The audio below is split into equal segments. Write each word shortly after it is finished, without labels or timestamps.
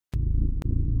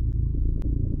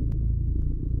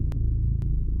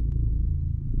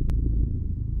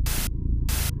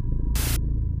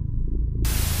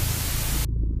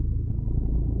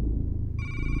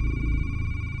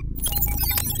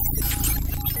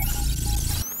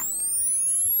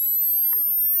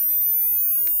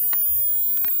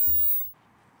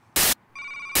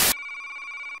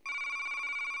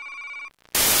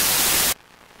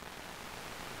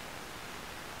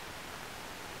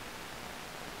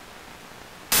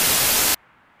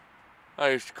I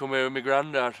used to come here with my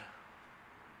granddad.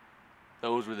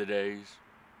 Those were the days.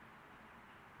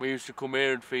 We used to come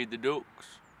here and feed the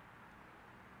ducks.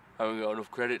 I haven't got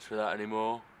enough credits for that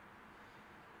anymore.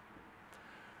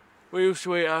 We used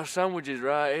to eat our sandwiches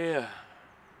right here.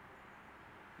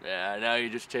 Yeah, now you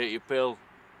just take your pill.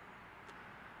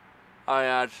 I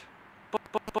had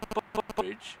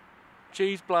porridge,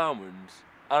 cheese ploughmans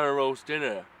and a roast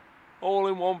dinner, all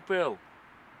in one pill.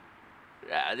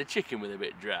 Yeah, the chicken was a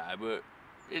bit dry, but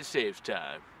it saves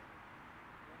time.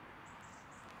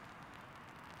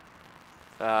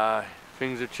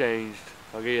 Things have changed,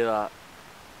 I'll give you that.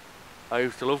 I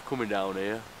used to love coming down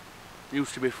here. It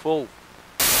used to be full.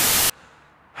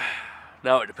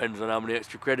 Now it depends on how many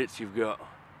extra credits you've got.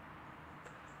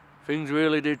 Things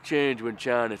really did change when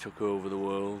China took over the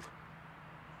world.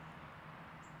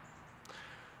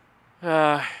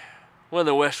 When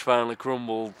the West finally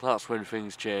crumbled, that's when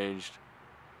things changed.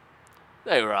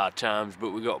 They were hard times,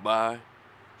 but we got by.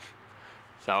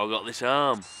 So I got this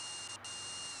arm.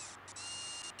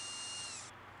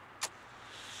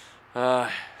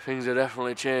 Things have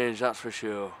definitely changed, that's for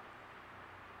sure.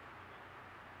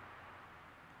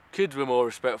 Kids were more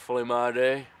respectful in my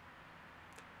day.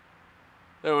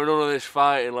 There were none of this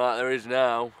fighting like there is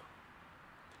now.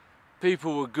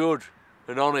 People were good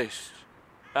and honest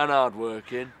and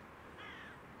hard-working.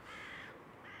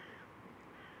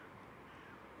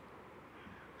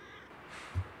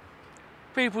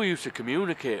 People used to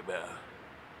communicate better.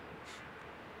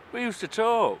 We used to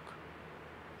talk.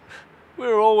 We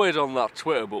were always on that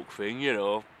Twitter book thing, you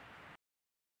know.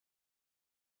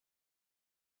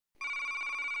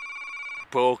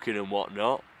 Poking and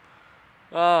whatnot.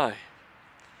 Aye.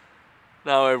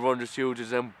 Now everyone just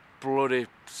uses them bloody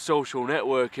social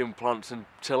networking plants and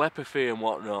telepathy and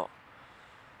whatnot.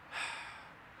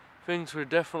 Things were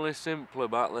definitely simpler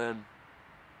back then.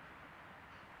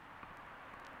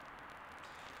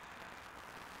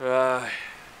 I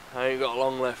ain't got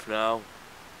long left now.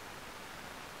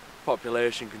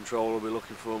 Population control will be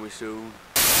looking for me soon.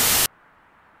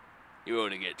 You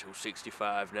only get till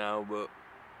 65 now, but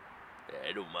yeah,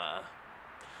 it don't matter.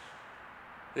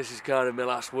 This is kind of my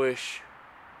last wish.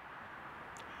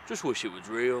 Just wish it was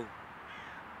real.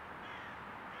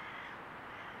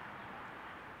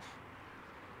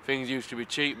 Things used to be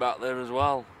cheap back then as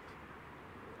well.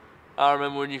 I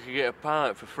remember when you could get a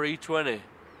pint for $3.20.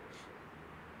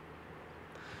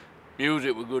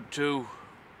 Music were good too.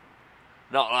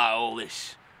 Not like all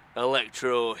this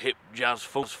electro, hip, jazz,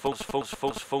 funk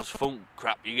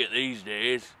crap you get these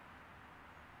days.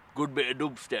 Good bit of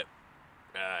dubstep.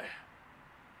 Aye.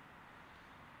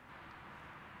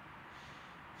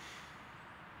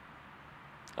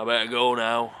 I better go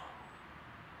now.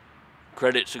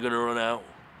 Credits are gonna run out.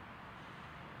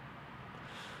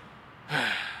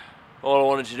 All I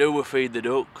wanted to do was feed the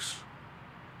ducks.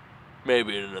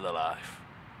 Maybe in another life.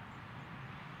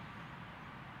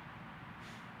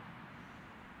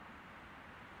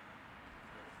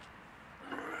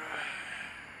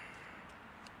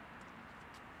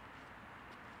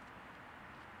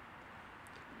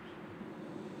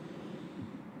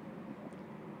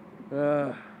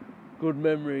 Good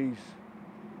memories.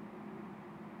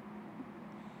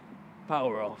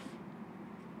 Power off.